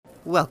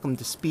Welcome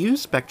to Spew,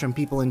 Spectrum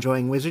People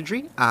Enjoying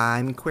Wizardry.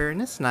 I'm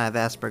Quirinus, and I have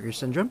Asperger's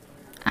Syndrome.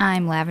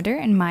 I'm Lavender,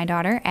 and my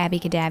daughter, Abby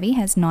Cadabby,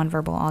 has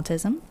nonverbal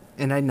autism.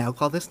 And I now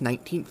call this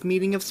 19th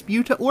meeting of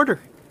Spew to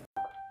order.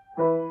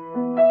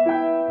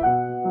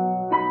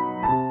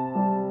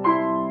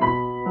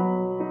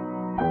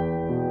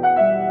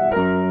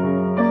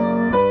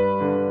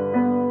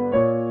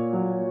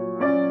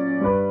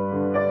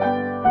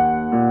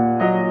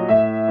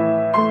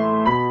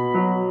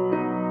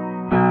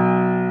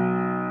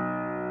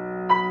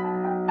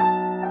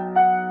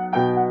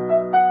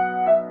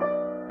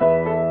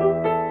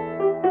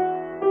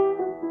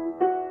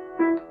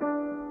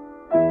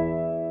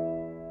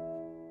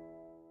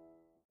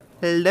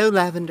 Hello,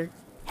 Lavender.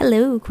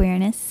 Hello,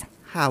 Queerness.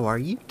 How are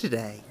you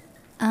today?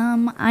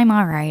 I'm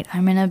alright.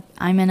 I'm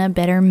in a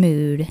better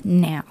mood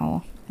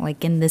now.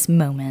 Like, in this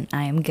moment,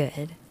 I am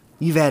good.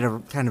 You've had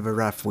a kind of a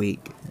rough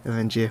week,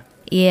 haven't you?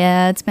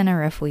 Yeah, it's been a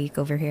rough week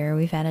over here.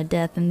 We've had a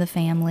death in the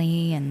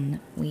family, and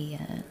we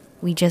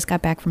just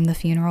got back from the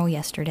funeral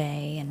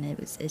yesterday, and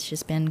it's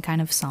just been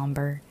kind of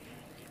somber.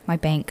 My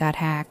bank got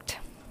hacked,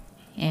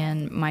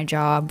 and my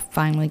job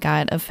finally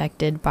got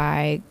affected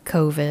by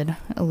COVID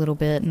a little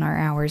bit, and our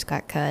hours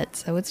got cut.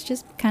 So it's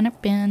just kind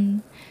of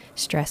been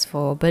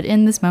stressful. But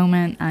in this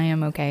moment, I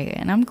am okay,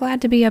 and I'm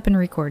glad to be up and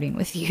recording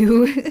with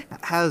you.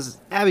 How's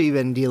Abby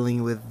been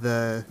dealing with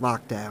the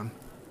lockdown?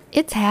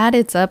 It's had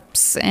its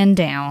ups and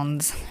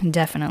downs,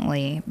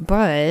 definitely.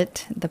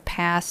 But the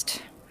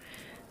past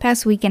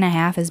week and a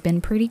half has been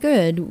pretty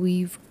good.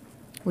 We've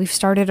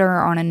started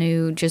her on a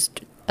new,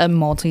 just a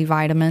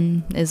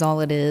multivitamin is all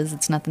it is.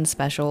 It's nothing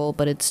special,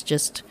 but it's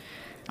just,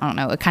 I don't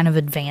know, a kind of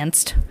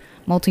advanced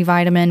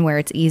multivitamin where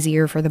it's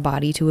easier for the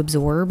body to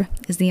absorb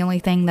is the only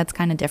thing that's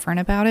kind of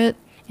different about it.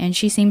 And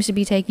she seems to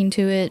be taking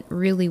to it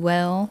really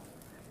well.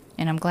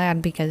 And I'm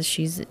glad because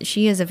she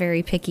is a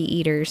very picky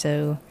eater,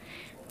 so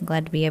I'm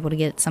glad to be able to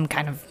get some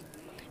kind of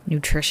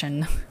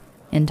nutrition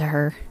into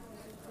her.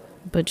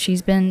 But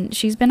she's been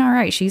all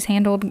right. She's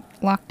handled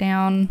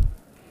lockdown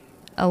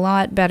a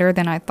lot better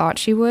than I thought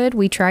she would.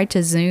 We tried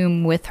to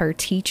Zoom with her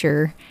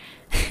teacher.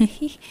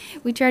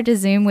 We tried to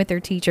Zoom with her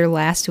teacher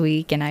last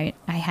week, and I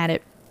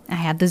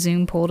had the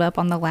Zoom pulled up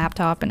on the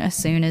laptop, and as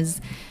soon as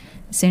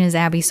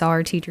Abby saw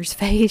her teacher's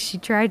face, she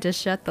tried to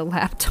shut the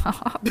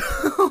laptop.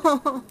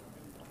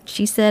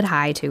 She said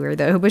hi to her,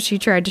 though, but she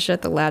tried to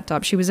shut the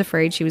laptop. She was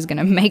afraid she was going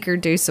to make her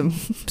do some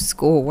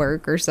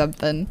schoolwork or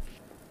something.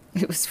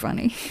 It was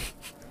funny.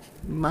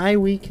 My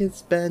week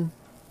has been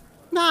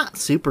not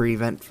super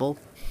eventful.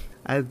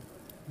 I've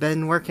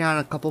been working on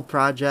a couple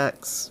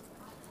projects.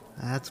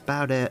 That's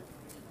about it.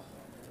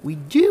 We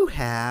do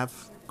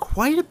have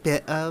quite a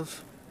bit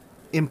of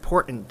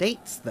important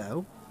dates,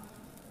 though,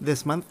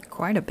 this month.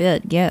 Quite a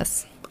bit,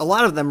 yes. A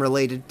lot of them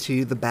related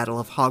to the Battle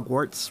of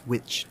Hogwarts,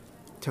 which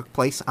took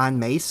place on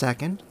May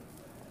 2nd.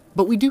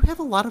 But we do have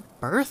a lot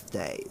of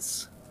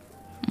birthdays.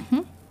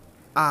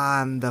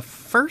 The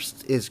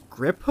first is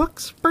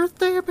Griphook's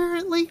birthday,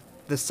 apparently.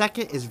 The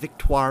second is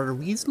Victoire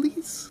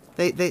Weasley's.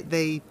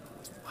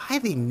 Why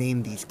they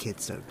name these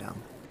kids so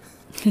dumb?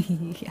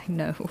 I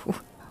know.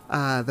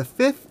 The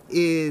fifth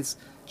is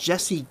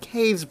Jessie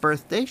Cave's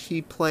birthday.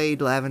 She played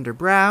Lavender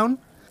Brown.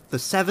 The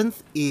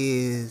seventh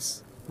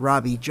is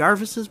Robbie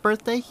Jarvis's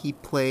birthday. He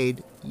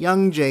played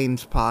young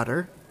James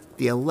Potter.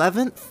 The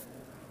 11th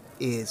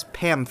is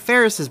Pam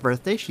Ferris's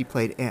birthday. She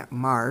played Aunt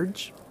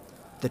Marge.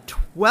 The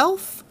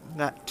 12th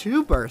got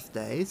two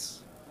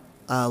birthdays.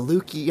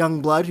 Luke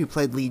Youngblood, who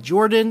played Lee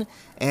Jordan,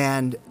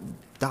 and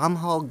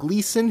Domhnall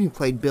Gleeson, who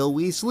played Bill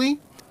Weasley.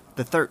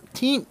 The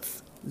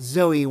 13th,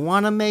 Zoe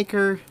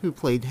Wanamaker, who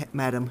played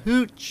Madam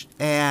Hooch,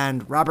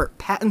 and Robert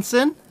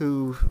Pattinson,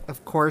 who,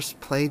 of course,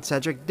 played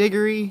Cedric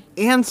Diggory,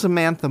 and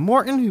Samantha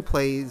Morton, who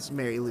plays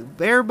Mary Lou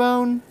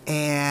Barebone.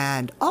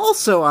 And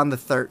also on the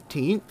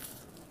 13th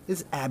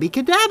is Abby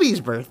Cadabby's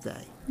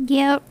birthday.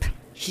 Yep.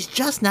 She's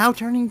just now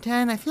turning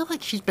 10. I feel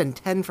like she's been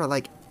 10 for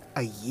like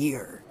a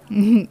year.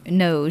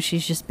 No,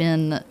 she's just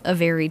been a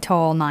very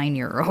tall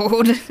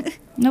 9-year-old.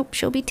 Nope,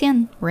 she'll be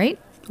 10, right?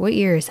 What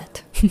year is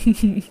it?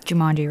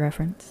 Jumanji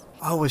reference.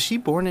 Oh, was she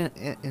born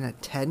in a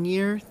 10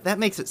 year? That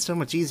makes it so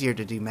much easier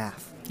to do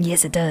math.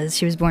 Yes, it does.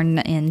 She was born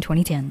in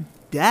 2010.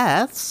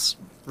 Deaths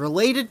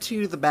related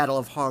to the Battle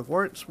of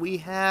Hogwarts. We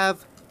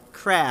have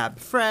Crabbe,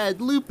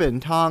 Fred,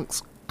 Lupin,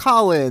 Tonks,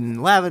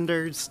 Colin,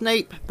 Lavender,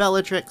 Snape,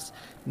 Bellatrix,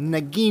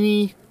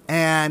 Nagini,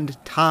 and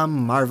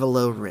Tom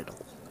Marvolo Riddle.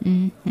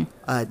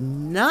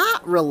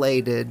 Not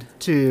related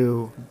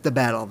to the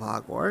Battle of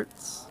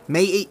Hogwarts.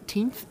 May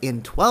 18th,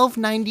 in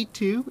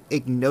 1292,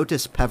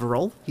 Ignotus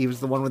Peverell. He was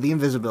the one with the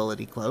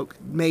invisibility cloak.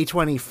 May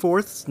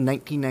 24th,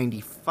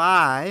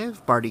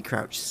 1995, Barty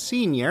Crouch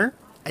Sr.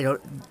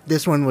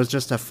 This one was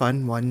just a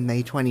fun one.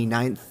 May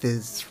 29th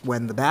is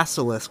when the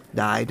Basilisk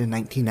died in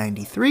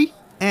 1993.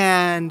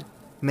 And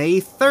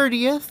May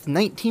 30th,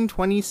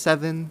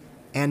 1927,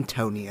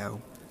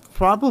 Antonio.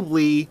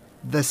 Probably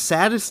the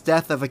saddest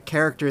death of a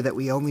character that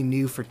we only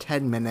knew for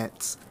 10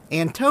 minutes.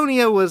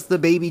 Antonio was the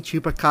baby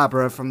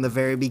Chupacabra from the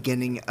very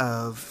beginning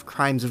of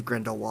Crimes of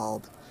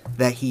Grindelwald.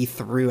 that he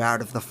threw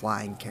out of the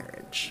flying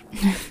carriage.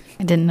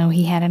 I didn't know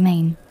he had a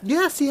name.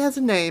 Yes, he has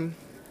a name.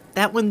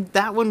 That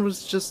one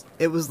was just,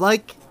 it was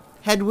like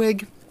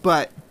Hedwig,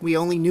 but we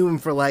only knew him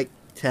for like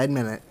 10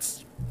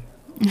 minutes.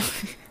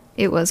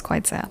 It was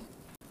quite sad.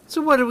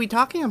 So what are we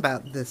talking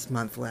about this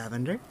month,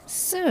 Lavender?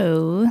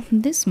 So,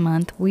 this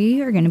month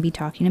we are going to be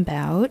talking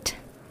about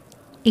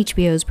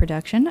HBO's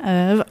production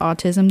of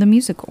Autism the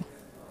Musical.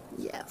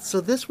 Yeah, so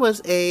this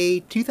was a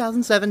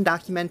 2007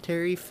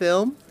 documentary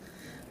film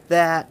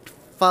that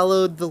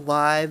followed the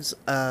lives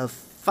of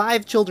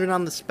 5 children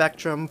on the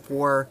spectrum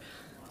for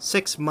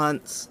 6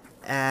 months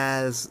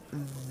as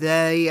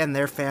they and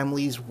their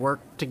families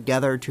worked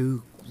together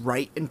to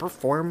write and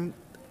perform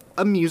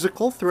a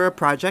musical through a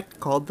project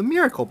called the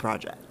Miracle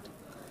Project.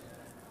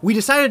 We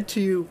decided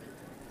to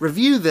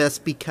review this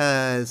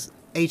because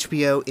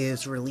HBO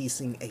is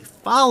releasing a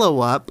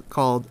follow-up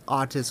called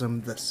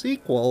Autism the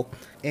Sequel,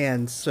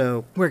 and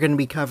so we're going to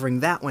be covering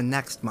that one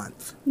next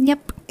month.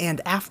 Yep. And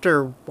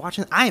after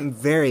watching, I am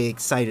very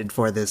excited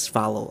for this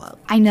follow-up.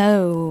 I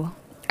know.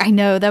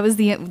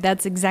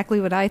 That's exactly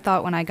what I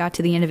thought when I got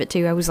to the end of it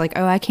too. I was like,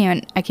 oh, I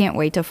can't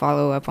wait to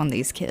follow up on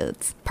these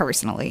kids,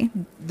 personally.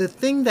 The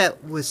thing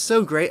that was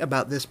so great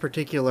about this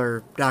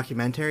particular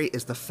documentary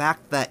is the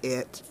fact that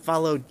it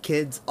followed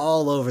kids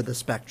all over the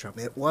spectrum.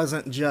 It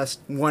wasn't just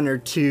one or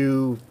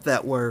two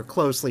that were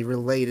closely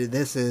related.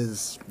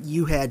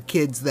 You had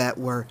kids that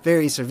were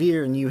very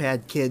severe and you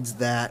had kids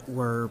that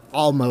were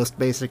almost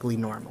basically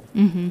normal.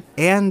 Mm-hmm.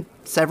 And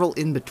several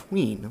in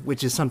between,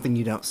 which is something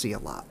you don't see a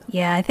lot.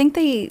 Yeah,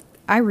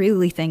 I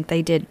really think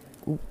they did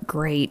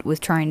great with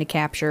trying to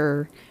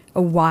capture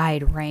a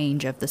wide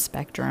range of the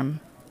spectrum.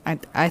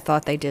 I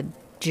thought they did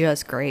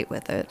just great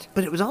with it.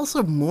 But it was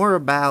also more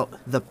about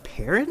the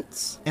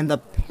parents, and the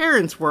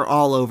parents were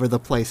all over the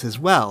place as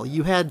well.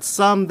 You had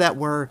some that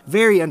were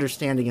very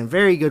understanding and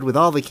very good with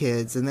all the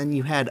kids, and then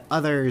you had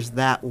others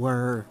that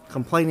were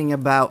complaining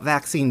about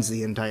vaccines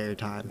the entire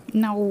time.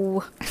 No.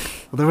 Well,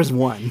 there was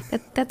one.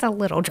 That's a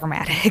little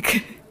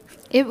dramatic.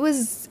 It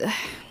was...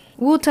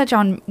 We'll touch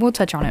on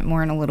it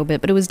more in a little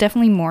bit, but it was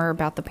definitely more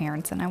about the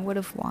parents than I would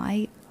have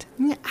liked.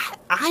 Yeah,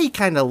 I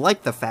kind of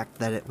like the fact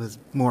that it was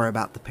more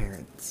about the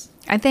parents.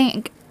 I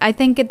think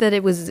that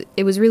it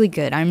was really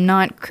good. I'm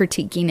not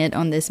critiquing it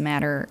on this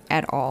matter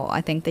at all. I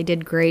think they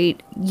did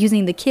great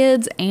using the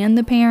kids and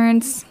the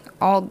parents.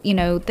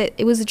 That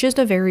it was just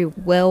a very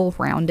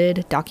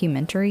well-rounded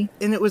documentary.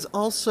 And it was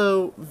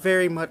also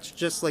very much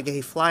just like a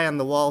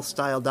fly-on-the-wall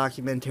style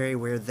documentary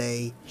where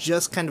they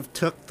just kind of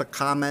took the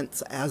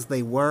comments as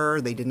they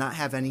were. They did not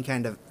have any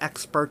kind of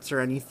experts or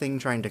anything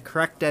trying to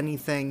correct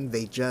anything.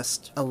 They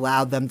just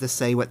allowed them to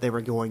say what they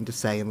were going to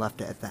say and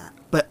left it at that.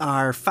 But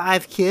our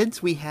 5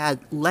 kids, we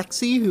had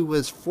Lexi, who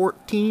was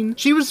 14.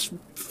 She was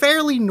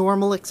fairly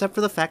normal except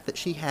for the fact that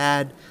she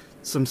had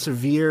some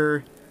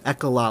severe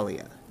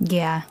echolalia.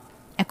 Yeah.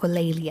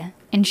 Echolalia,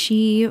 and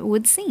she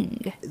would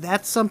sing.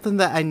 That's something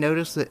that I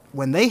noticed, that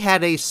when they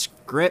had a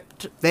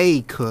script,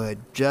 they could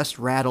just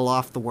rattle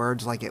off the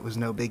words like it was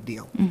no big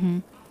deal. Mm-hmm.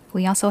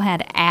 We also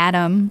had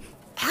Adam.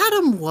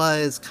 Adam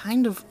was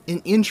kind of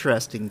an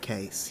interesting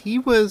case. He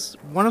was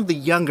one of the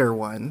younger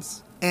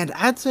ones, and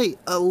I'd say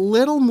a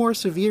little more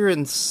severe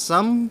in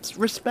some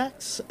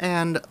respects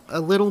and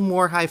a little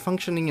more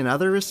high-functioning in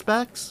other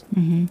respects.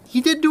 Mm-hmm.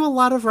 He did do a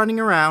lot of running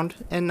around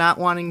and not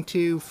wanting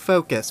to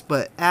focus,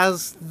 but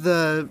as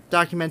the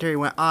documentary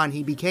went on,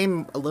 he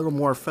became a little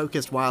more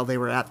focused while they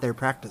were at their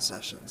practice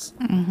sessions.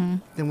 Mm-hmm.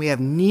 Then we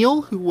have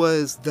Neil, who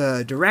was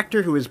the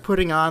director who was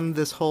putting on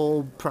this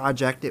whole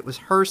project. It was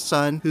her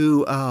son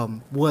who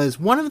was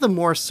one of the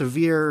more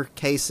severe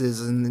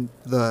cases in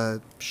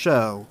the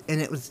show,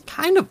 and it was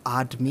kind of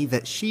odd to me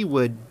that she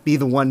would be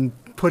the one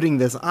putting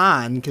this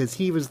on, because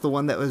he was the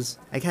one that was,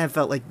 I kind of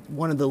felt like,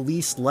 one of the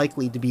least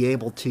likely to be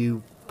able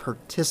to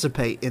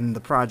participate in the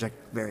project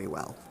very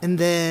well. And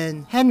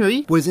then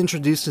Henry was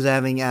introduced as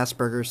having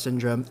Asperger's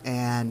syndrome,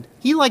 and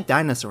he liked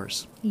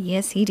dinosaurs.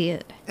 Yes, he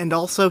did. And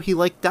also he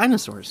liked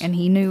dinosaurs. And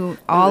he knew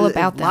all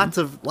about them. Lots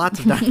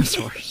of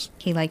dinosaurs.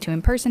 He liked to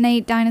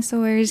impersonate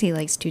dinosaurs. He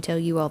likes to tell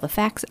you all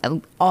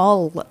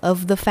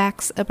of the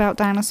facts about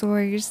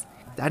dinosaurs.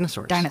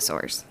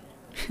 Dinosaurs.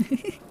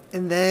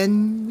 And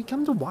then we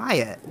come to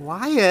Wyatt.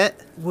 Wyatt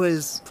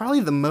was probably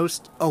the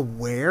most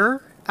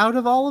aware out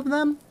of all of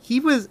them.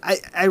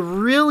 I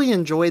really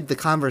enjoyed the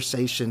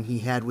conversation he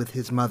had with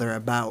his mother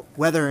about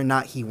whether or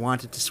not he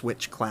wanted to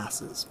switch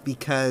classes,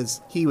 because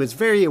he was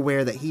very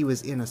aware that he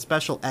was in a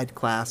special ed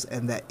class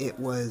and that it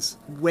was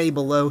way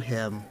below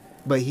him,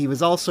 but he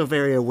was also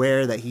very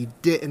aware that he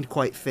didn't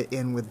quite fit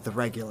in with the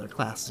regular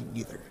class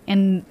either.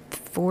 And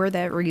for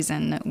that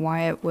reason,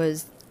 Wyatt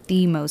was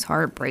the most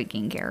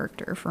heartbreaking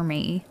character for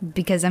me,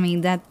 because I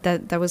mean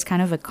that was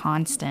kind of a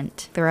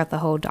constant throughout the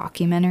whole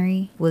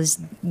documentary, was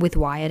with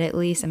Wyatt at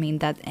least. I mean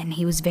and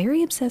he was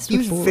very obsessed with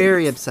bullies. He was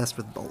very obsessed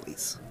with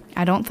bullies.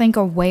 I don't think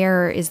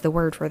aware is the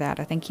word for that.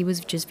 I think he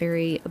was just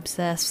very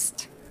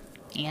obsessed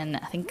And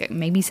I think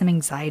maybe some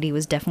anxiety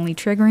was definitely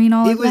triggering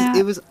all of that.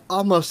 It was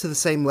almost to the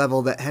same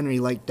level that Henry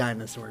liked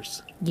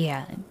dinosaurs.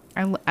 Yeah,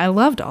 I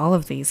loved all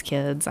of these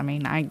kids. I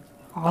mean,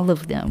 all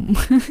of them.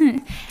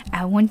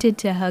 I wanted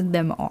to hug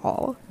them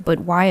all.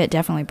 But Wyatt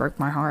definitely broke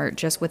my heart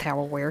just with how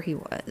aware he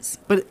was.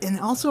 But it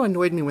also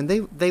annoyed me when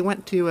they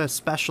went to a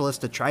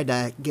specialist to try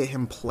to get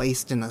him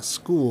placed in a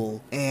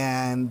school,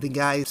 and the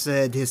guy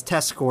said his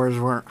test scores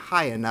weren't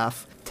high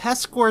enough.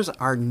 Test scores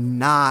are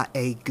not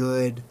a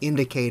good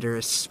indicator,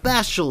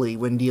 especially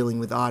when dealing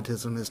with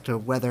autism, as to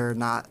whether or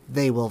not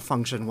they will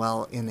function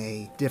well in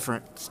a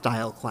different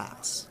style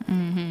class.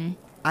 Mm-hmm.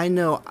 I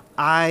know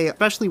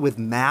especially with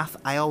math,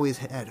 I always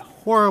had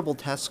horrible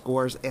test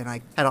scores, and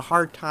I had a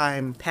hard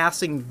time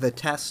passing the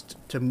test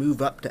to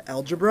move up to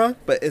algebra.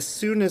 But as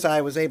soon as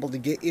I was able to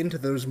get into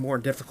those more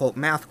difficult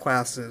math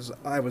classes,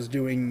 I was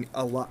doing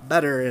a lot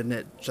better, and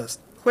it just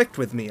clicked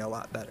with me a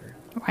lot better.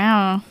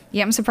 Wow.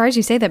 Yeah, I'm surprised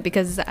you say that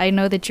because I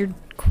know that you're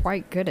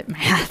quite good at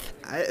math.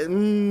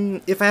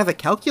 If I have a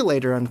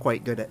calculator, I'm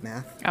quite good at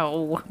math.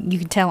 Oh, you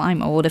can tell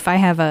I'm old. If I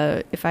have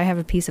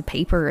a piece of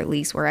paper at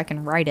least where I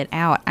can write it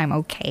out, I'm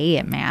okay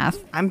at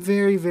math. I'm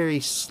very, very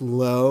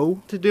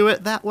slow to do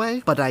it that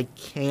way, but I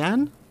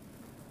can.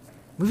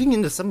 Moving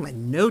into some of my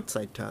notes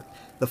I took,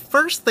 the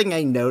first thing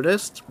I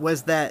noticed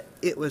was that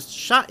it was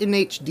shot in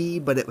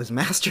HD, but it was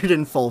mastered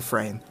in full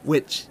frame,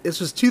 which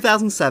this was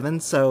 2007,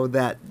 so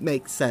that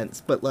makes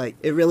sense. But like,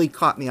 it really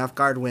caught me off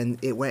guard when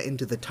it went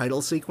into the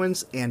title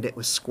sequence and it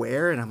was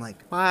square, and I'm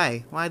like,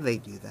 why? Why'd they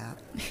do that?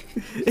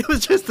 It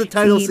was just the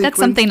title sequence. That's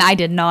something I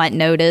did not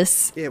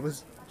notice. It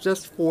was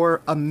just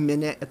for a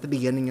minute at the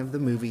beginning of the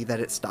movie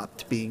that it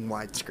stopped being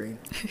widescreen.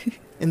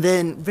 And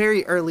then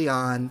very early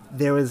on,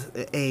 there was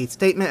a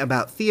statement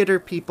about theater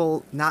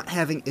people not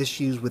having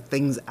issues with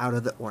things out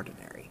of the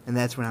ordinary. And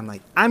that's when I'm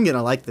like, I'm going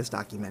to like this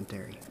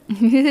documentary.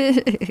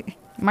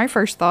 My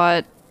first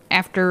thought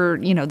after,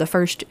 the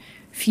first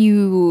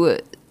few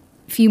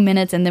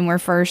minutes, and then we're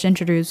first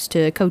introduced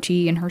to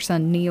Kochi and her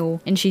son Neil,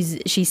 and she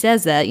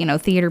says that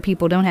theater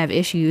people don't have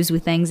issues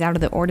with things out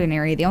of the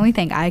ordinary. The only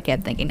thing I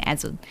kept thinking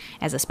as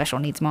a special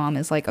needs mom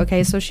is like,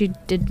 okay, so she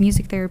did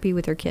music therapy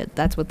with her kid.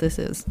 That's what this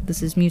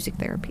is music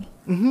therapy.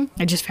 Mm-hmm.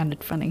 I just found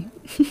it funny.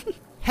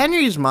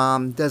 Henry's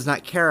mom does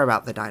not care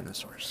about the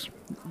dinosaurs.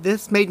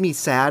 This made me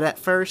sad at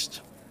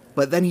first,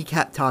 but then he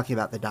kept talking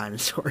about the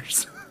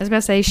dinosaurs. I was about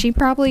to say, she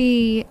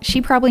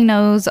probably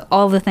knows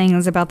all the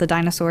things about the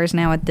dinosaurs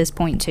now at this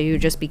point too,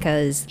 just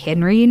because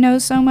Henry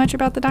knows so much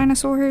about the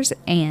dinosaurs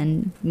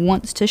and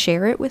wants to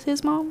share it with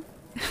his mom.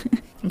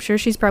 I'm sure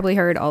she's probably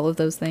heard all of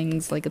those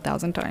things like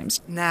 1,000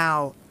 times.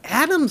 Now,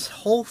 Adam's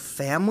whole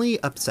family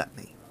upset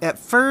me. At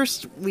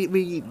first,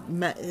 we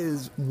met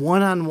his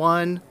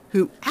one-on-one,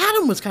 who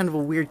Adam was kind of a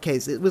weird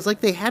case. It was like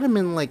they had him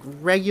in like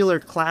regular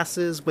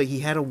classes, but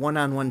he had a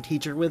one-on-one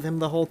teacher with him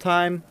the whole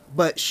time.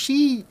 But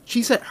she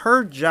said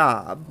her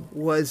job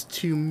was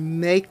to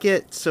make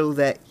it so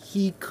that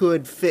he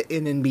could fit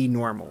in and be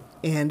normal.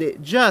 And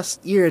it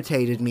just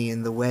irritated me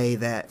in the way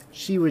that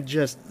she would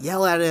just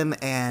yell at him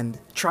and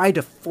try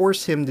to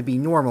force him to be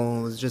normal,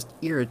 and was just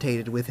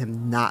irritated with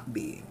him not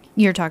being.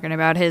 You're talking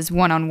about his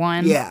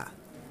one-on-one? Yeah.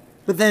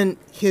 But then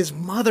his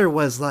mother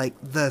was like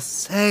the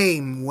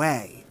same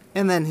way.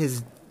 And then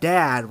his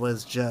dad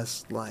was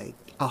just like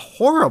a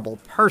horrible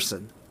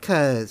person,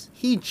 because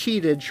he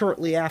cheated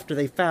shortly after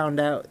they found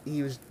out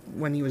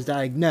when he was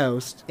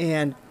diagnosed,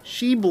 and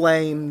she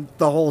blamed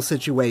the whole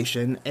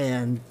situation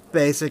and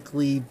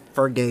basically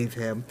forgave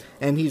him.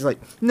 And he's like,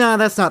 "No,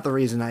 that's not the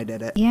reason I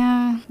did it."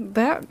 Yeah,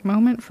 that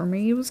moment for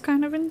me was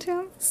kind of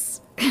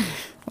intense.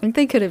 Like,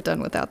 they could have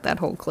done without that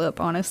whole clip,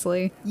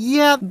 honestly.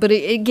 Yeah. But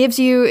it gives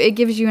you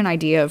an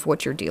idea of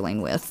what you're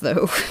dealing with,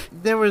 though.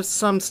 There was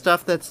some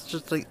stuff that's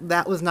just like,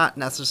 that was not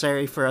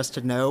necessary for us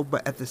to know,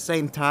 but at the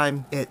same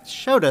time, it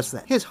showed us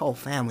that his whole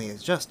family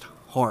is just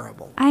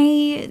horrible.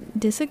 I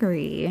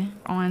disagree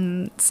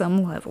on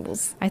some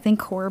levels. I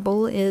think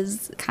horrible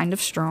is kind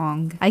of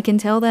strong. I can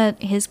tell that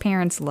his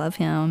parents love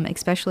him,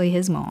 especially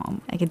his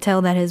mom. I can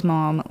tell that his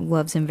mom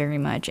loves him very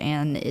much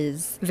and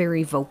is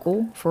very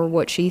vocal for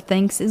what she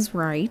thinks is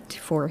right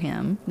for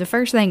him. The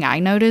first thing I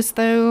noticed,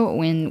 though,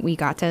 when we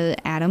got to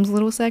Adam's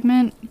little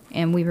segment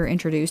and we were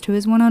introduced to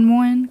his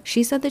one-on-one,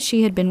 she said that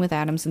she had been with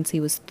Adam since he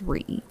was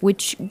 3,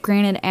 which,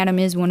 granted, Adam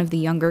is one of the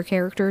younger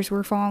characters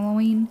we're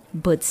following,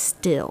 but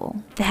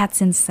still,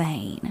 that's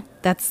insane.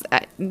 That's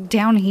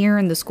down here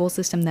in the school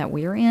system that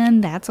we're in,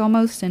 that's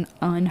almost an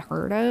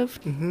unheard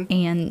of. Mm-hmm.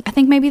 And I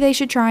think maybe they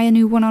should try a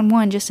new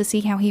one-on-one just to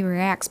see how he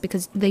reacts,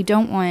 because they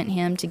don't want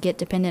him to get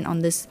dependent on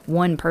this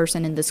one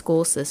person in the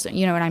school system.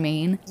 You know what I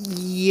mean?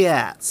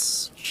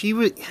 Yes.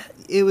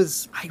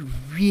 I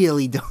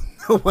really don't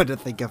know what to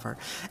think of her.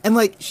 And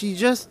like, she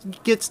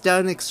just gets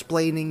done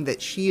explaining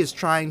that she is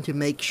trying to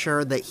make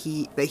sure that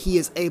he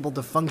is able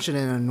to function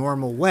in a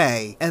normal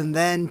way, and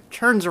then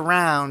turns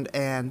around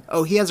and,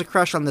 oh, he has a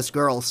crush on this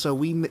girl, so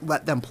we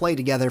let them play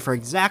together for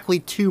exactly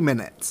 2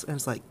 minutes. And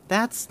it's like,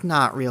 that's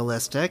not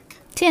realistic.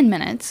 10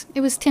 minutes.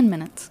 It was 10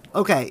 minutes.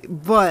 Okay,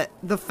 but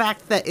the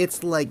fact that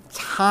it's like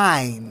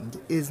timed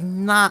is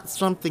not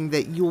something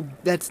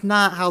that's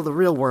not how the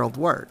real world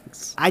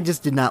works. I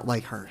just did not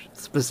like her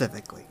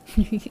specifically.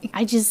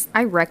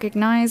 I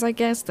recognize, I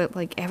guess, that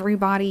like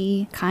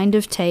everybody kind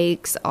of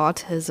takes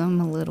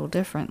autism a little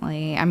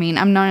differently. I mean,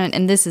 I'm not,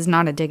 and this is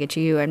not a dig at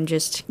you, I'm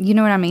just, you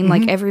know what I mean?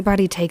 Like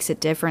everybody takes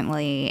it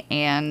differently.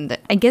 And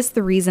I guess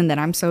the reason that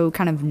I'm so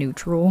kind of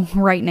neutral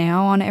right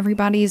now on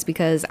everybody is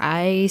because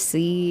I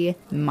see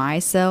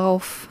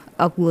myself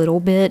a little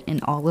bit in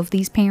all of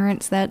these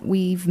parents that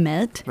we've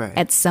met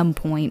at some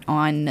point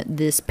on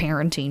this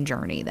parenting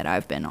journey that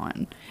I've been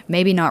on.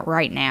 Maybe not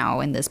right now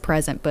in this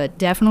present, but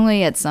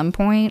definitely at some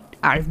point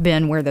I've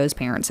been where those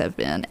parents have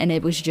been. And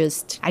it was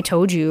just, I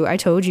told you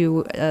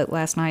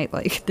last night,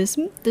 like this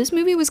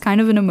movie was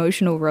kind of an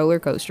emotional roller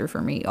coaster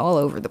for me all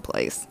over the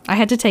place. I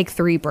had to take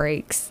 3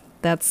 breaks.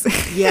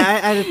 That's yeah,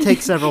 I had to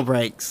take several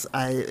breaks.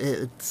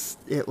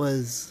 It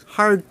was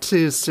hard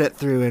to sit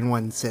through in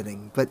one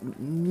sitting, but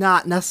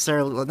not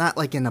necessarily, not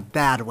like in a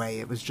bad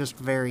way. It was just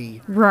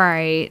very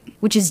right,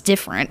 which is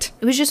different.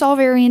 It was just all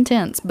very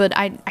intense, but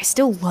I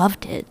still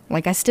loved it.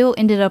 Like I still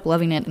ended up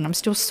loving it, and I'm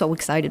still so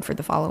excited for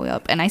the follow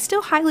up, and I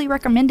still highly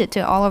recommend it to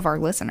all of our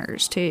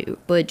listeners too.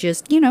 But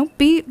just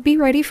be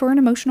ready for an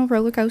emotional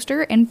roller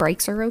coaster, and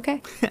breaks are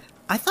okay.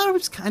 I thought it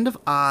was kind of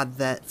odd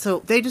that,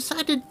 so they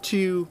decided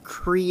to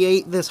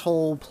create this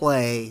whole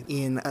play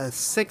in a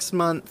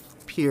 6-month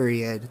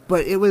period,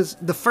 but it was,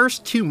 the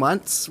first 2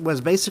 months was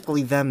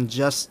basically them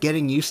just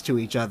getting used to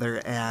each other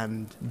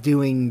and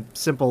doing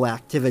simple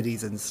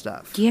activities and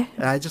stuff. Yeah.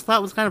 And I just thought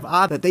it was kind of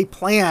odd that they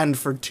planned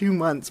for 2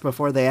 months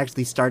before they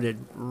actually started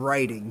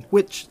writing,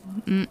 which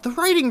the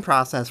writing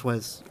process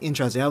was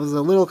interesting. I was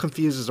a little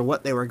confused as to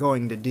what they were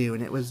going to do,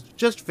 and it was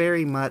just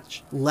very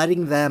much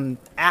letting them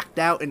act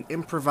out and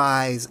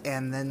improvise,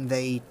 and then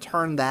they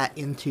turned that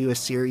into a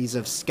series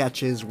of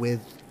sketches with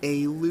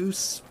a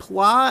loose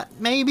plot,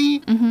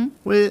 maybe,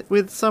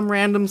 with some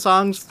random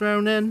songs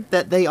thrown in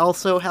that they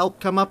also helped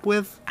come up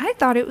with. I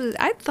thought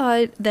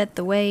that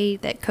the way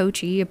that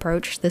Coach E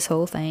approached this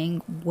whole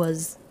thing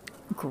was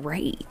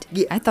great.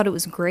 Yeah. I thought it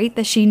was great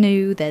that she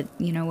knew that,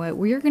 you know what,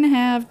 we're going to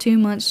have 2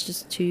 months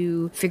just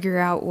to figure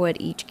out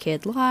what each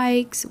kid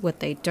likes, what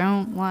they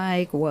don't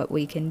like, what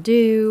we can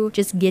do,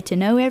 just get to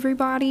know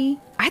everybody.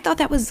 I thought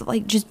that was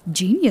like just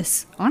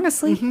genius,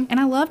 honestly. And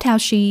I loved how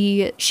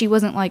she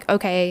wasn't like,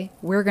 okay,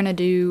 we're gonna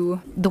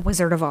do The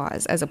Wizard of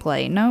Oz as a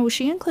play. No,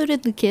 she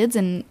included the kids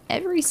in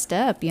every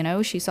step.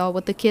 She saw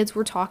what the kids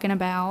were talking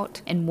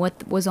about and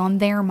what was on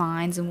their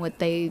minds and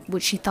what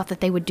she thought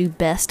that they would do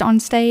best on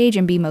stage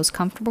and be most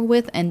comfortable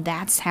with, and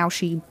that's how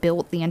she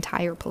built the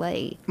entire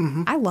play.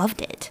 I loved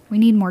it. We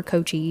need more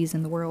coaches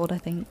in the world, I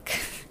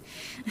think.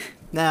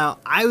 Now,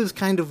 I was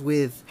kind of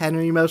with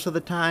Henry most of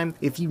the time.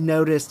 If you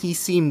noticed, he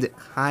seemed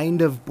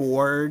kind of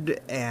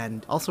bored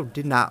and also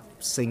did not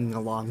sing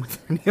along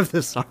with any of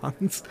the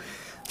songs.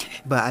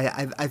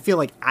 But I feel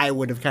like I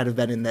would have kind of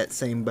been in that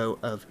same boat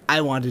of, I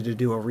wanted to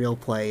do a real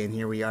play, and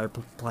here we are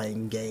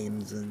playing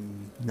games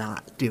and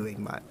not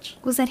doing much.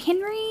 Was that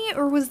Henry,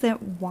 or was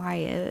that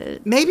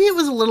Wyatt? Maybe it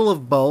was a little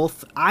of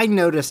both. I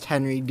noticed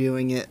Henry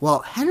doing it. Well,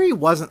 Henry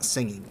wasn't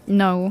singing.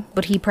 No,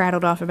 but he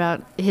prattled off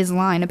about his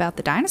line about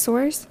the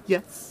dinosaurs.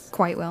 Yes.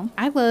 Quite well.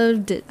 I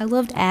loved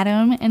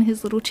Adam and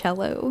his little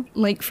cello.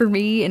 Like, for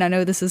me, and I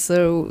know this is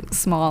so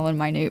small and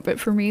minute, but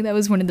for me that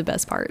was one of the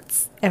best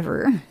parts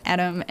ever.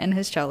 Adam and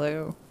his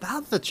cello.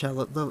 About the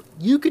cello, though,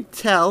 you could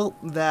tell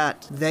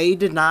that they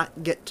did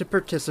not get to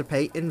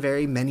participate in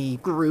very many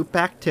group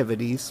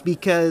activities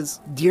because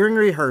during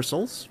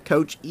rehearsals,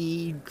 Coach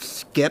E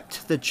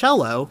skipped the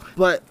cello,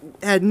 but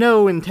had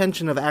no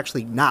intention of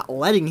actually not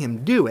letting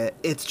him do it.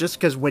 It's just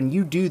because when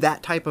you do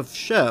that type of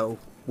show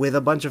with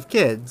a bunch of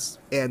kids,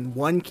 and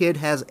one kid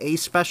has a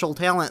special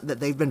talent that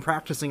they've been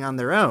practicing on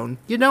their own,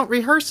 you don't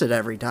rehearse it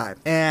every time.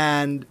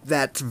 And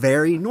that's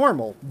very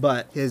normal,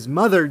 but his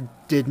mother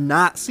did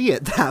not see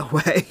it that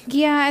way.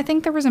 Yeah, I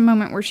think there was a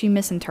moment where she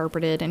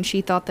misinterpreted and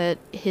she thought that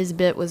his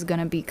bit was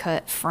going to be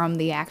cut from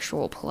the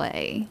actual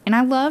play. And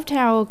I loved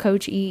how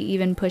Coach E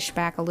even pushed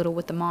back a little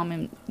with the mom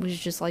and was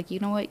just like, you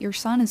know what, your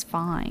son is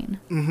fine.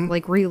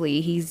 Like,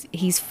 really,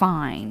 he's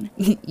fine.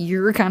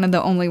 You're kind of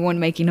the only one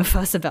making a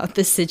fuss about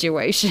this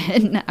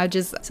situation.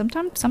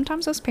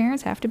 Sometimes us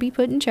parents have to be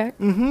put in check.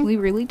 We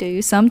really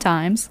do.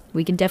 Sometimes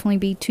we can definitely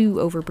be too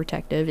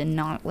overprotective and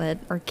not let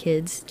our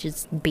kids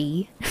just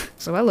be.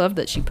 So I love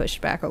that she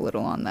pushed back a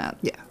little on that.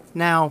 Yeah.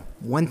 Now,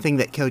 one thing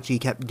that Coach E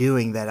kept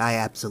doing that I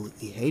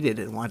absolutely hated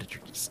and wanted her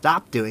to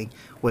stop doing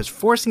was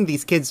forcing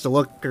these kids to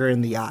look her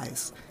in the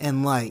eyes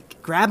and,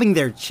 like, grabbing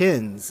their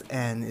chins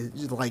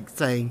and, like,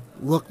 saying,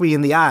 look me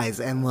in the eyes.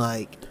 And,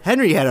 like,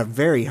 Henry had a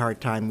very hard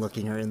time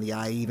looking her in the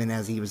eye even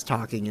as he was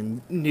talking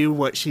and knew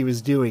what she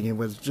was doing and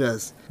was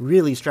just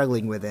really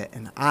struggling with it.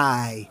 And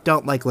I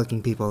don't like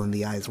looking people in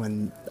the eyes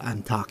when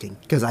I'm talking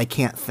because I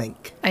can't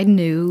think. I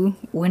knew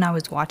when I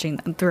was watching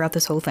throughout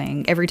this whole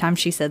thing, every time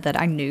she said that,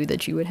 I knew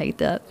that you would hate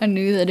that. I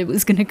knew that it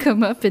was going to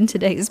come up in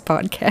today's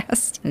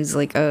podcast. It was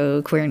like,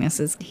 oh,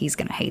 queerness he's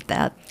going to hate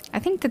that. I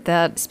think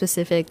that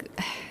specific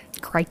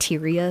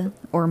criteria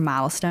or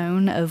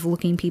milestone of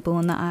looking people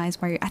in the eyes,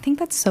 I think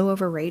that's so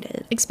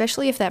overrated,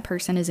 especially if that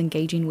person is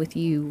engaging with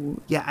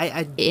you. Yeah,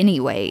 I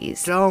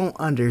anyways don't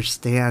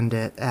understand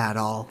it at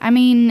all. I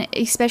mean,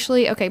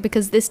 especially, okay,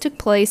 because this took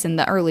place in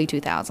the early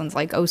 2000s,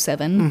 like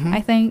 '07,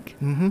 I think.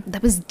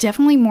 That was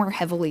definitely more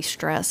heavily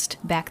stressed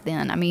back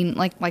then. I mean,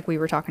 like we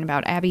were talking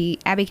about, Abby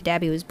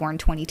Cadabby was born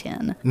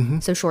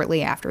 2010, so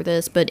shortly after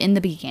this. But in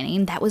the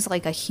beginning, that was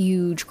like a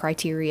huge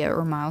criteria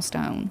or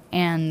milestone.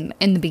 And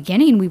in the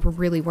beginning, we were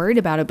really worried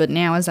about it. But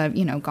now, as I've,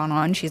 gone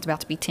on, she's about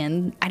to be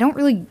 10, I don't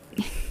really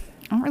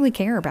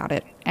care about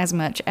it as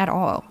much at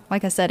all.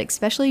 Like I said,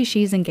 especially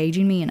she's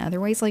engaging me in other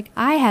ways. Like,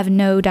 I have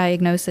no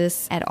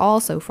diagnosis at all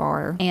so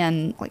far,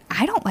 and like,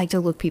 I don't like to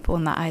look people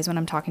in the eyes when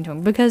I'm talking to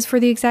them, because for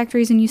the exact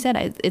reason you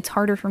said, it's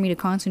harder for me to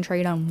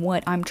concentrate on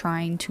what I'm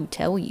trying to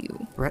tell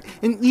you. Right.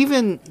 And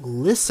even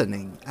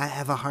listening, I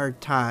have a hard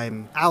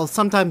time. I'll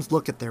sometimes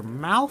look at their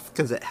mouth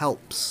because it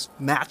helps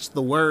match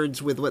the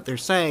words with what they're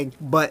saying,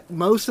 but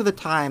most of the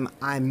time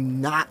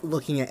I'm not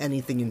looking at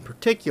anything in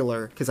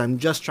particular because I'm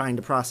just trying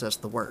to process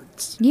the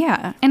words.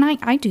 Yeah, and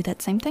I do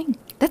that same thing.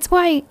 That's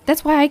why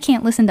I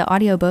can't listen to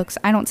audiobooks.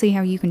 I don't see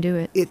how you can do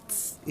it.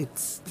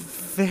 It's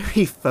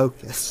very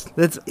focused.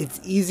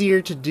 It's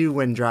easier to do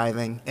when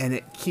driving, and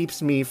it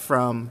keeps me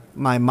from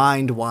my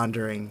mind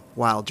wandering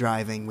while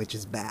driving, which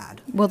is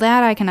bad. Well,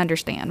 that I can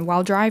understand.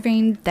 While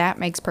driving, that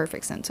makes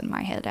perfect sense in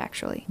my head,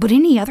 actually. But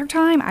any other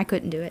time, I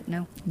couldn't do it.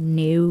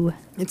 No.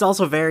 It's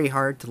also very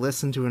hard to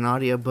listen to an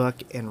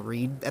audiobook and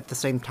read at the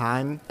same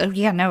time. Oh,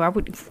 yeah, no, I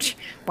would...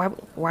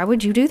 Why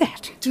would you do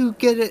that? To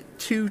get it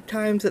 2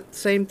 times at the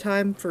same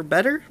time for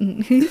better?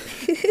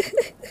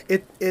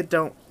 It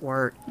don't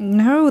work.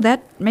 No,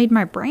 that made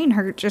my brain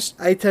hurt.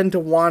 I tend to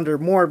wander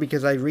more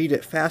because I read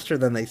it faster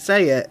than they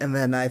say it, and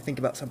then I think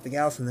about something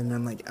else, and then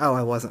I'm like, oh,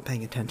 I wasn't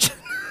paying attention.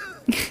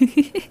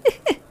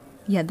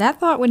 Yeah, that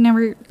thought would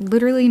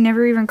literally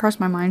never even cross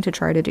my mind to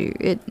try to do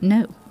it.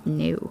 No.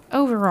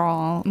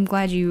 Overall, I'm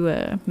glad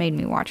you made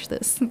me watch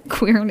this.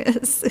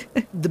 Queerness.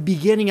 The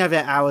beginning of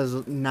it,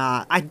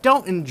 I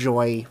don't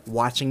enjoy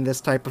watching this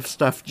type of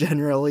stuff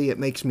generally. It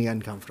makes me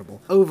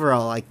uncomfortable.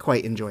 Overall, I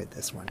quite enjoyed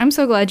this one. I'm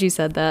so glad you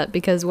said that,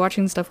 because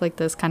watching stuff like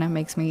this kind of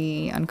makes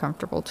me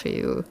uncomfortable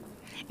too.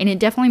 And it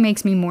definitely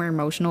makes me more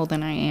emotional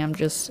than I am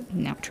just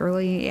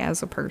naturally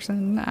as a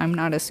person. I'm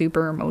not a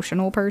super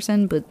emotional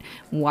person, but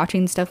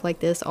watching stuff like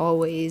this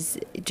always,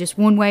 just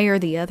one way or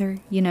the other,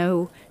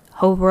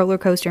 whole roller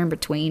coaster in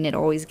between, it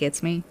always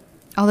gets me.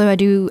 Although I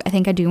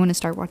think I do want to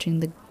start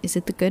watching is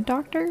it The Good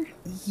Doctor?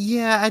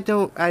 Yeah, I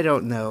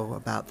don't know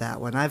about that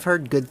one. I've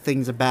heard good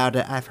things about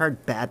it. I've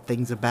heard bad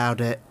things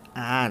about it.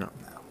 I don't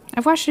know.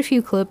 I've watched a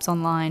few clips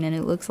online, and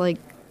it looks like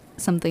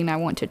something I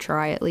want to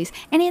try at least.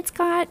 And it's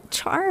got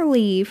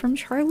Charlie from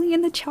Charlie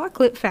and the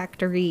Chocolate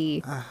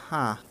Factory.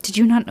 Uh-huh. Did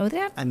you not know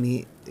that? I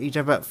mean, you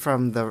talking about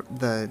from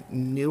the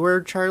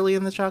newer Charlie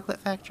and the Chocolate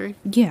Factory?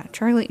 Yeah,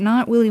 Charlie,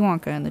 not Willy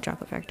Wonka and the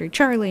Chocolate Factory.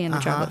 Charlie and the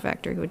Chocolate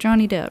Factory with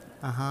Johnny Depp.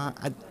 Uh-huh.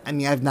 I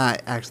mean, I've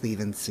not actually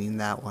even seen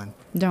that one.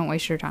 Don't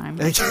waste your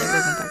time. Actually, it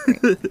wasn't that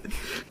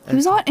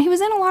great. He was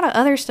in a lot of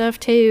other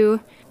stuff too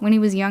when he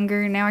was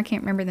younger. Now I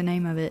can't remember the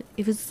name of it.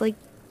 It was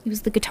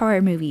the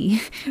guitar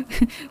movie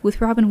with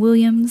Robin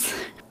Williams.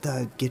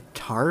 The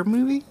guitar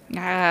movie?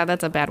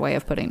 That's a bad way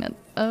of putting it.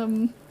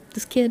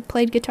 This kid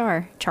played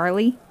guitar.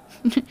 Charlie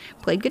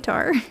played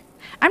guitar.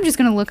 I'm just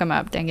gonna look him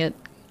up, dang it.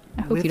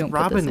 I hope with you don't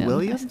Robin put this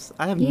Williams?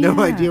 I have no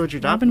idea what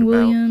you're talking Robin about.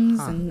 Robin Williams,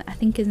 and I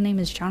think his name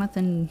is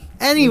Jonathan.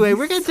 Anyway,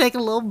 we're gonna take a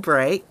little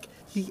break.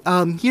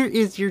 Here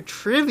is your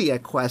trivia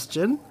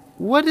question.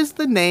 What is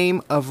the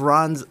name of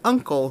Ron's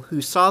uncle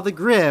who saw the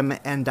Grimm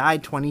and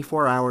died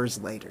 24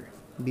 hours later?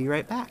 Be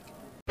right back.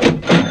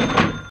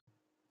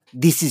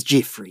 This is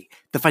Jeffrey,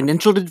 the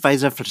financial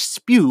advisor for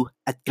Spew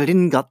at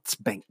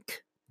Gringotts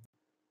Bank.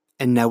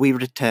 And now we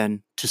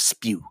return to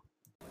Spew.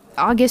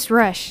 August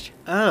Rush.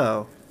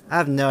 Oh, I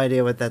have no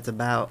idea what that's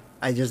about.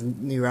 I just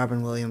knew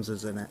Robin Williams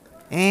was in it.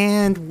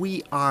 And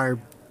we are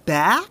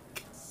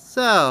back.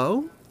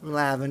 So,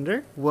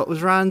 Lavender, what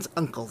was Ron's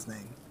uncle's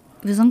name?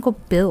 It was Uncle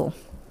Bill.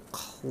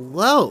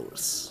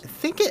 Close.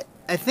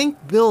 I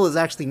think Bill is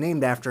actually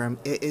named after him.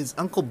 It is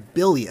Uncle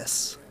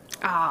Bilius.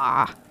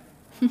 Ah.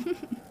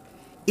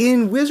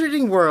 In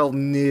Wizarding World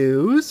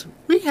news,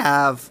 we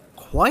have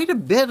quite a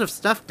bit of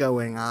stuff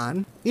going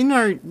on. In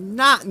our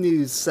not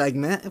news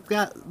segment,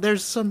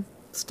 there's some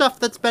stuff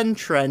that's been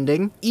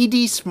trending.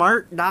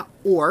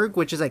 edsmart.org,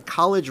 which is a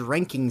college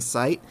ranking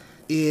site,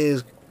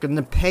 is going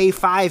to pay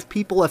 5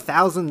 people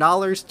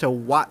 $1,000 to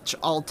watch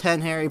all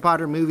 10 Harry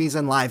Potter movies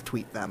and live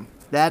tweet them.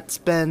 That's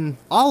been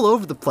all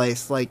over the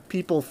place. Like,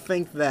 people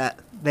think that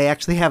they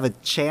actually have a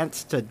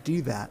chance to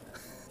do that.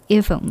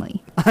 If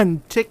only.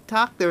 On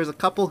TikTok, there was a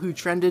couple who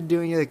trended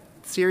doing a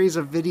series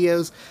of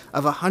videos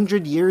of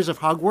 100 years of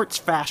Hogwarts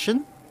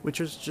fashion,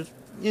 which was just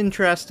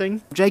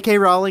interesting. J.K.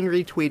 Rowling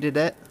retweeted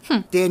it.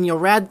 Daniel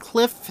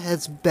Radcliffe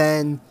has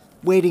been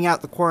waiting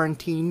out the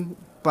quarantine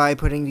by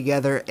putting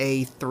together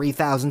a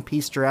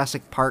 3,000-piece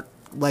Jurassic Park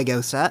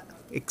Lego set.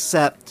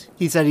 Except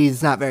he said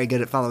he's not very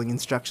good at following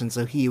instructions,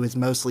 so he was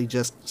mostly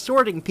just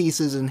sorting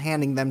pieces and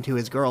handing them to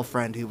his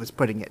girlfriend who was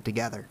putting it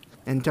together.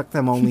 And took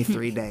them only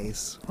 3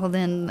 days. Well,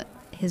 then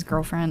his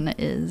girlfriend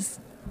is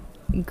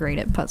great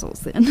at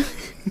puzzles then.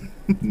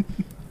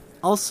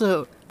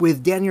 Also,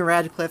 with Daniel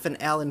Radcliffe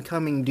and Alan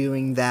Cumming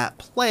doing that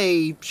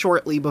play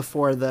shortly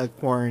before the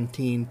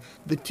quarantine,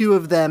 the two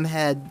of them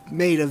had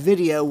made a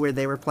video where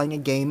they were playing a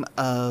game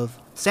of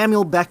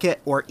Samuel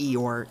Beckett or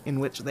Eeyore, in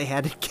which they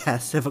had to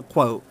guess if a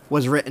quote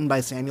was written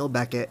by Samuel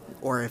Beckett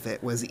or if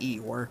it was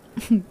Eeyore.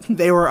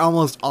 They were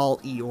almost all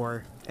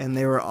Eeyore, and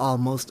they were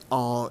almost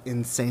all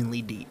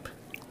insanely deep.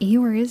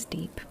 Eeyore is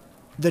deep.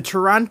 The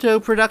Toronto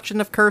production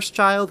of Cursed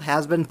Child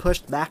has been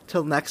pushed back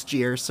till next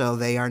year, so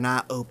they are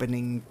not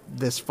opening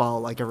this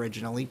fall like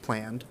originally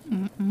planned.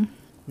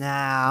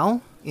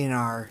 Now, in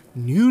our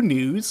new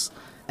news,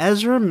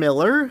 Ezra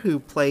Miller, who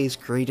plays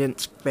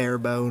Credence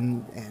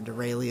Fairbairn and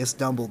Aurelius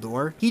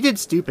Dumbledore, he did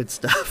stupid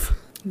stuff.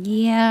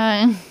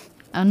 Yeah,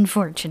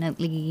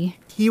 unfortunately.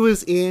 He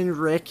was in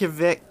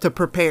Reykjavik to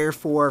prepare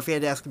for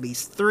Fantastic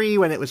Beasts 3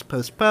 when it was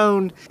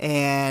postponed,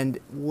 and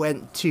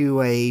went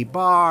to a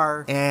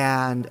bar,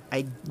 and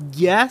I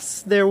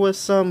guess there was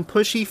some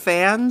pushy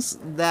fans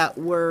that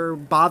were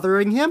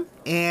bothering him,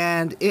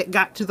 and it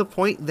got to the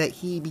point that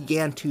he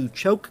began to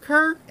choke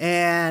her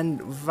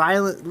and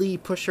violently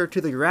push her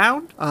to the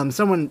ground.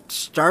 Someone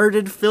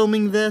started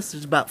filming this. It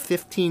was about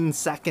 15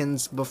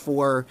 seconds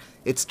before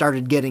it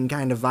started getting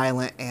kind of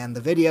violent, and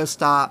the video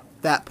stopped.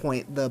 At that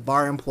point, the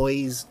bar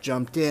employees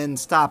jumped in,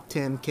 stopped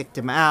him, kicked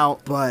him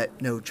out,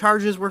 but no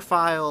charges were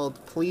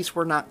filed, police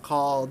were not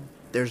called,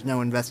 there's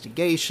no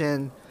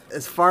investigation.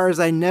 As far as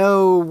I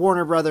know,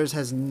 Warner Brothers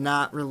has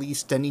not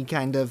released any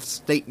kind of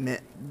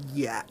statement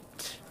yet.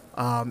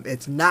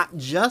 It's not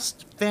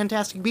just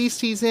Fantastic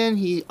Beasts he's in,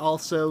 he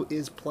also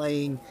is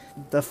playing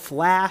The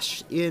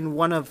Flash in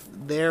one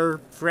of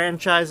their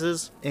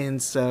franchises,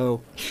 and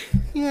so,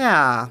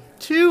 yeah,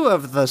 2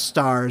 of the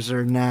stars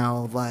are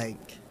now, like,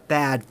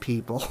 bad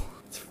people.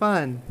 It's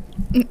fun.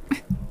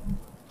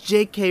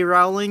 J.K.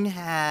 Rowling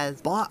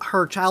has bought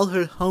her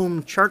childhood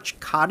home Church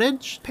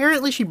Cottage.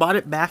 Apparently she bought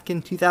it back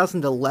in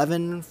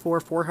 2011 for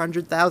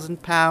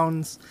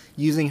 £400,000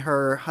 using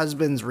her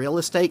husband's real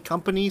estate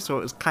company, so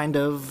it was kind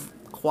of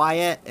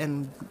quiet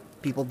and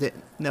people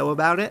didn't know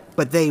about it.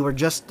 But they were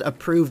just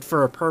approved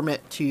for a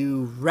permit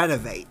to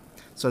renovate.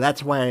 So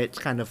that's why it's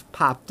kind of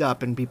popped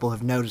up and people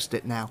have noticed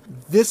it now.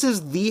 This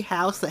is the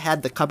house that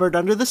had the cupboard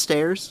under the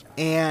stairs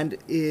and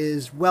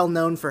is well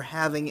known for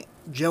having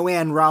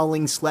Joanne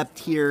Rowling slept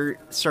here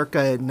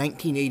circa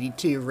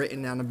 1982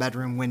 written on a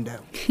bedroom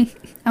window. I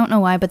don't know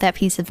why, but that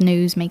piece of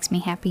news makes me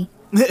happy.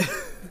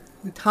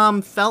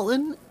 Tom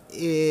Felton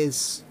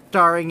is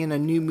starring in a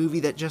new movie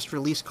that just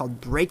released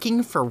called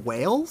Breaking for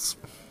Whales,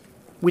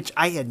 which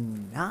I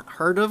had not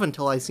heard of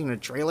until I seen a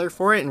trailer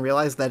for it and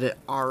realized that it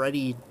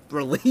already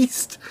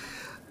released.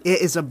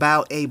 It is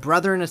about a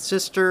brother and a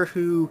sister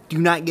who do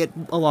not get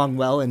along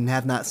well and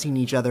have not seen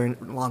each other in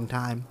a long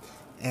time,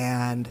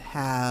 and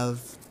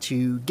have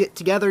to get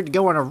together to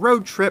go on a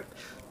road trip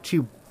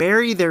to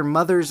bury their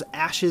mother's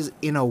ashes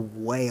in a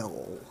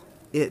whale.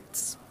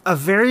 It's a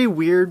very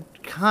weird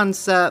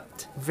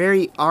concept,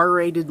 very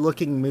R-rated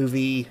looking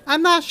movie.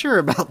 I'm not sure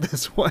about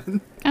this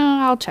one.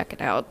 I'll check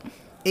it out.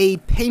 A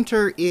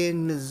painter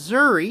in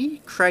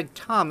Missouri, Craig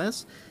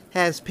Thomas,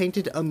 has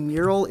painted a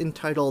mural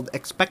entitled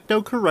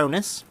Expecto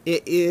Coronis.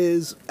 It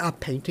is a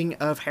painting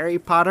of Harry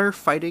Potter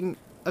fighting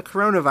a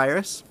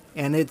coronavirus,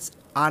 and it's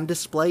on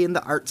display in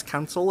the Arts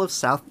Council of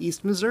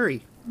Southeast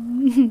Missouri.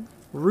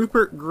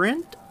 Rupert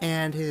Grint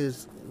and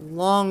his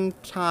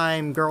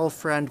longtime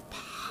girlfriend,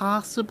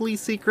 possibly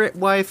secret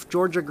wife,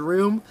 Georgia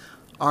Groom,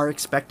 are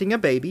expecting a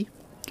baby.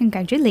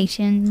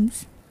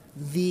 Congratulations.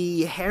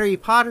 The Harry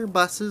Potter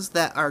buses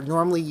that are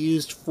normally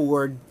used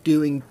for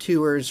doing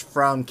tours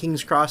from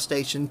King's Cross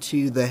Station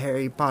to the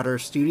Harry Potter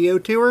Studio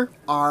Tour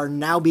are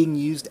now being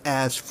used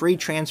as free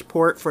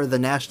transport for the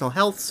National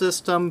Health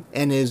System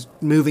and is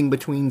moving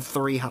between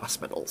 3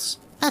 hospitals.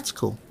 That's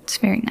cool. It's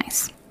very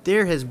nice.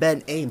 There has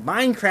been a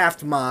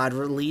Minecraft mod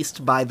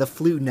released by the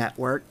Flu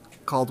Network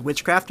called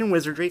Witchcraft and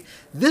Wizardry.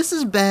 This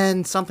has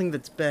been something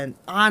that's been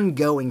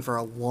ongoing for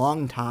a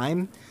long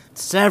time.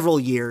 Several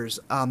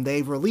years.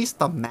 They released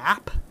the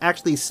map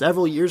actually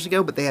several years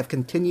ago, but they have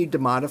continued to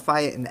modify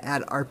it and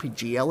add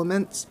RPG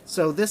elements.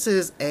 So this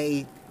is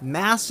a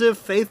massive,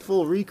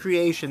 faithful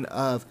recreation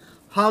of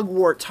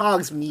Hogwarts,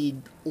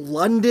 Hogsmeade,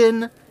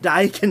 London,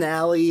 Diagon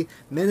Alley,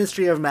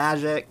 Ministry of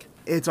Magic.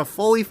 It's a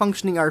fully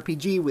functioning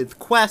RPG with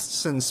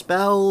quests and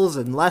spells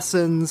and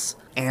lessons,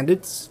 and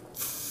it's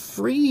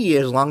free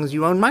as long as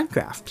you own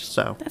Minecraft,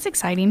 so. That's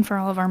exciting for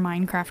all of our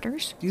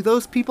Minecrafters. Do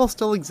those people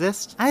still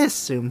exist? I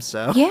assume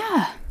so.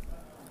 Yeah.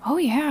 Oh,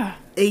 yeah.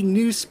 A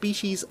new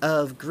species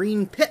of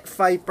green pit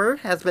viper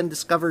has been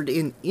discovered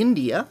in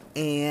India,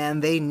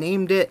 and they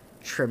named it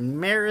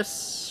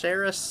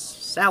Trimeresurus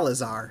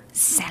salazar.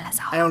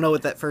 Salazar. I don't know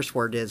what that first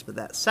word is, but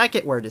that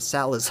second word is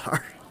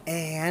Salazar.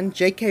 And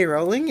J.K.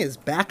 Rowling is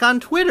back on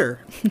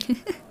Twitter.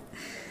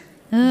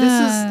 This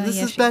yeah,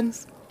 has she been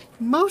is.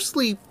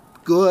 mostly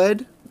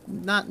good,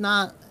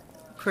 not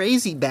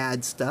crazy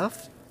bad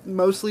stuff.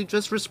 Mostly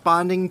just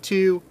responding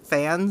to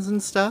fans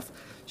and stuff.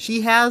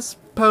 She has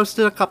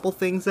posted a couple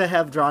things that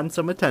have drawn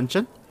some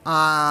attention.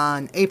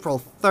 On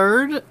April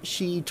 3rd,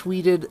 she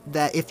tweeted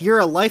that if you're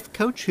a life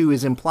coach who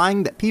is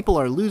implying that people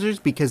are losers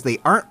because they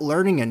aren't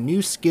learning a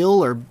new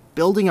skill or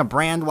building a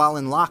brand while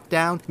in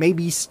lockdown,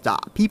 maybe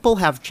stop. People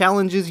have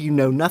challenges you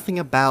know nothing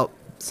about.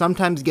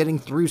 Sometimes getting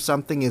through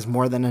something is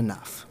more than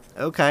enough.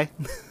 Okay.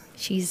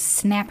 She's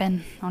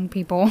snapping on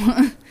people.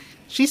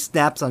 She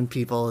snaps on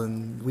people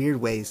in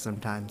weird ways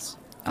sometimes.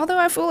 Although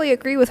I fully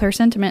agree with her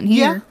sentiment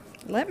here.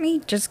 Let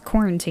me just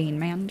quarantine,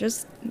 man.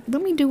 Just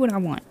let me do what I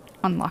want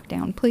on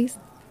lockdown, please.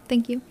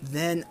 Thank you.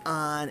 Then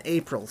on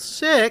April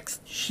 6th,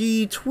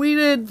 she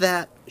tweeted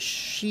that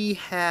she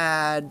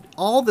had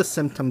all the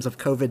symptoms of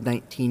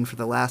COVID-19 for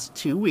the last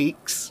 2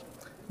 weeks,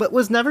 but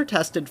was never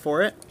tested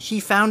for it. She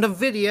found a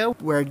video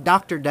where a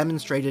doctor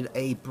demonstrated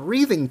a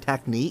breathing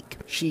technique.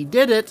 She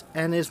did it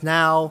and is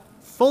now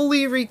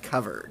fully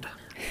recovered.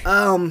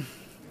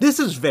 This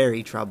is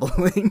very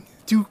troubling.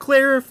 To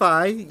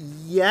clarify,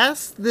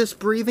 yes, this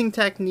breathing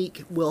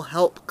technique will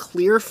help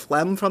clear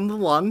phlegm from the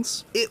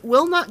lungs. It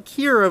will not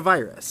cure a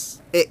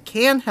virus. It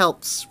can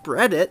help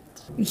spread it.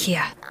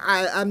 Yeah.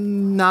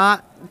 I'm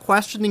not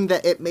questioning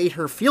that it made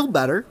her feel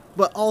better,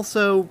 but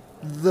also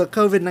the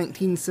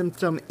COVID-19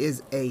 symptom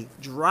is a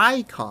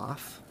dry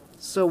cough,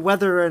 so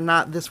whether or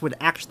not this would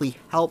actually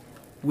help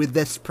with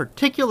this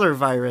particular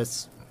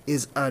virus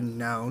is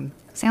unknown.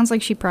 Sounds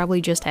like she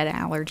probably just had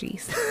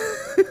allergies.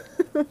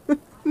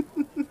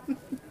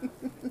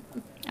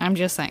 I'm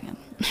just saying.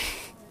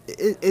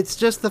 It's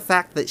just the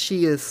fact that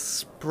she is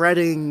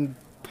spreading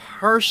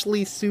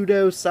partially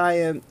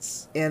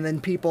pseudoscience, and then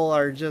people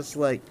are just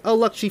like, oh,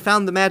 look, she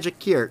found the magic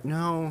cure.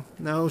 No,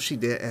 she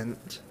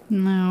didn't.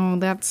 No,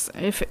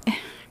 if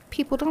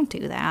people don't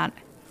do that.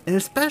 And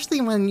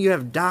especially when you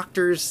have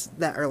doctors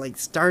that are like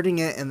starting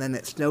it and then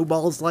it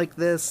snowballs like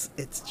this,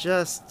 it's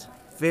just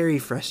very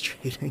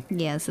frustrating.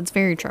 Yes, it's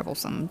very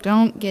troublesome.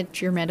 Don't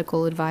get your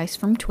medical advice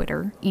from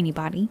Twitter.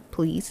 Anybody,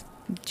 please.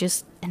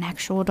 Just an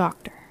actual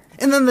doctor.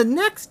 And then the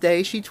next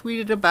day, she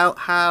tweeted about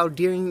how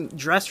during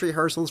dress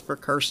rehearsals for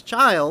Cursed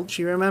Child,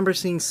 she remembers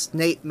seeing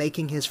Snape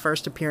making his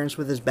first appearance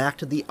with his back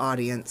to the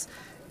audience,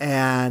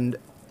 and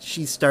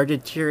she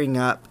started tearing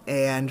up,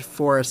 and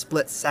for a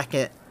split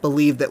second,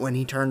 believed that when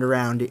he turned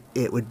around,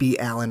 it would be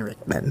Alan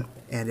Rickman,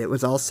 and it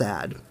was all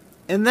sad.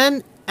 And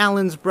then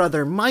Alan's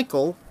brother,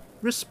 Michael,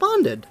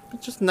 responded.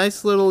 Just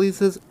nice little, he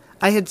says,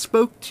 I had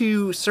spoke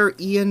to Sir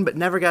Ian, but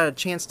never got a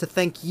chance to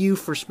thank you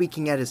for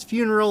speaking at his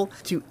funeral.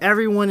 To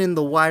everyone in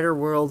the wider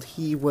world,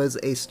 he was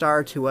a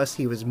star. To us,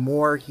 he was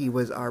more. He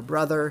was our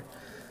brother.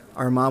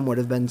 Our mom would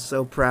have been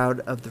so proud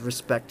of the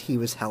respect he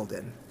was held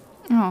in.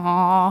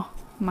 Aww,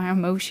 my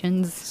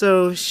emotions.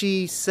 So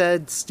she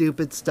said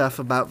stupid stuff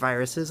about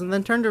viruses and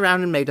then turned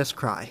around and made us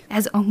cry.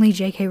 As only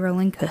J.K.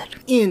 Rowling could.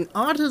 In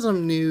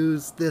autism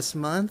news this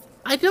month,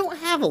 I don't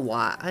have a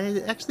lot.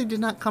 I actually did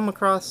not come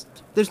across...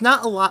 There's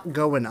not a lot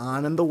going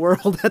on in the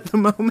world at the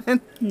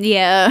moment.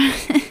 Yeah.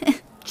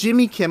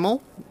 Jimmy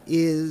Kimmel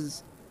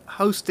is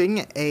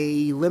hosting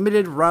a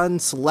limited-run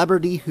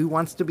Celebrity Who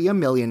Wants to Be a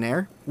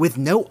Millionaire with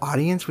no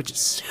audience, which is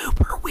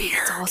super weird.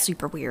 It's all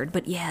super weird,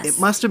 but yes. It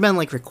must have been,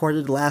 like,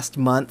 recorded last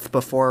month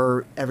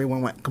before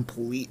everyone went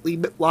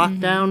completely locked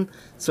down.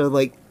 So,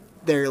 like,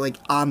 they're, like,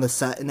 on the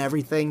set and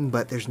everything,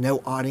 but there's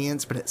no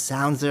audience, but it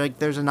sounds like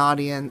there's an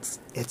audience.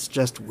 It's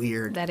just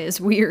weird. That is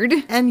weird.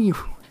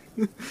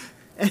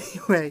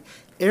 Anyway,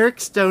 Eric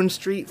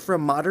Stonestreet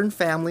from Modern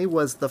Family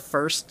was the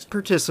first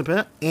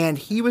participant, and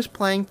he was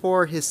playing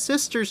for his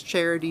sister's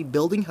charity,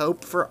 Building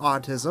Hope for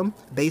Autism,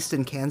 based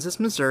in Kansas,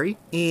 Missouri,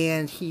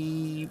 and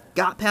he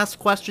got past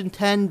question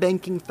 10,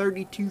 banking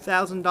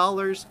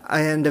 $32,000,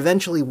 and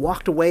eventually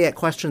walked away at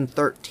question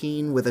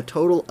 13 with a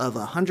total of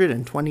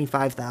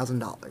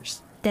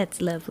 $125,000. That's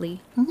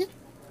lovely. Mm-hmm.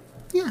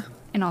 Yeah.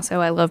 And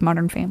also, I love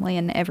Modern Family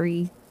and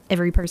every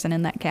person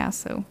in that cast,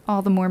 so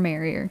all the more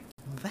merrier.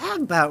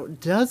 That about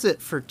does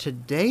it for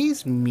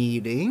today's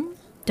meeting.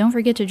 Don't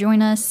forget to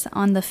join us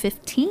on the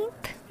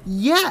 15th.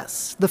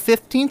 Yes, the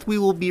 15th we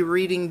will be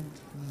reading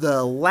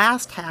the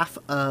last half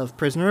of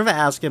Prisoner of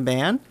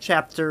Azkaban,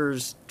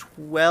 chapters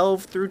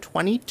 12 through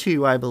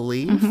 22, I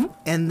believe. Mm-hmm.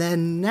 And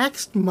then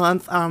next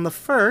month on the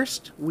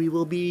 1st, we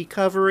will be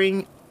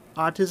covering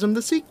Autism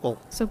the sequel.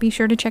 So be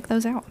sure to check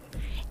those out.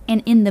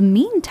 And in the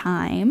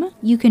meantime,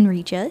 you can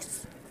reach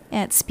us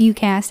at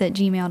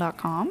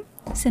spewcast@gmail.com.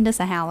 Send us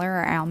a howler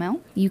or owl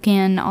mail. You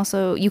can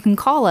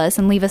call us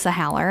and leave us a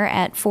howler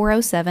at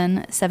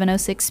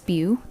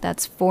 407-706-SPEW.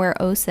 That's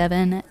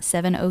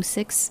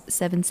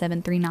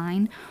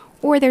 407-706-7739.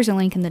 Or there's a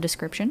link in the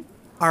description.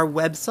 Our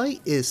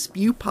website is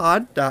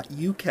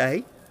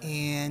spewpod.uk,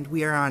 and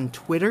we are on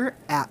Twitter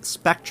at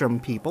Spectrum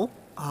People.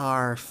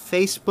 Our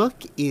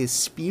Facebook is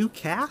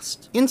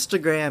Spewcast.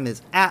 Instagram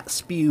is at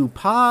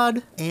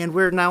SpewPod, and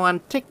we're now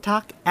on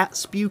TikTok at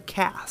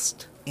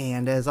Spewcast.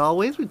 And as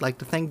always, we'd like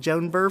to thank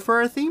Joan Burr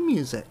for our theme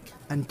music.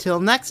 Until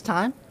next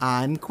time,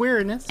 I'm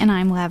Queerness. And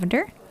I'm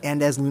Lavender.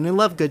 And as Luna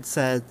Lovegood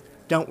said,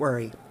 don't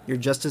worry, you're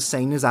just as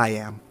sane as I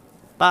am.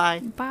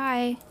 Bye.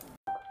 Bye.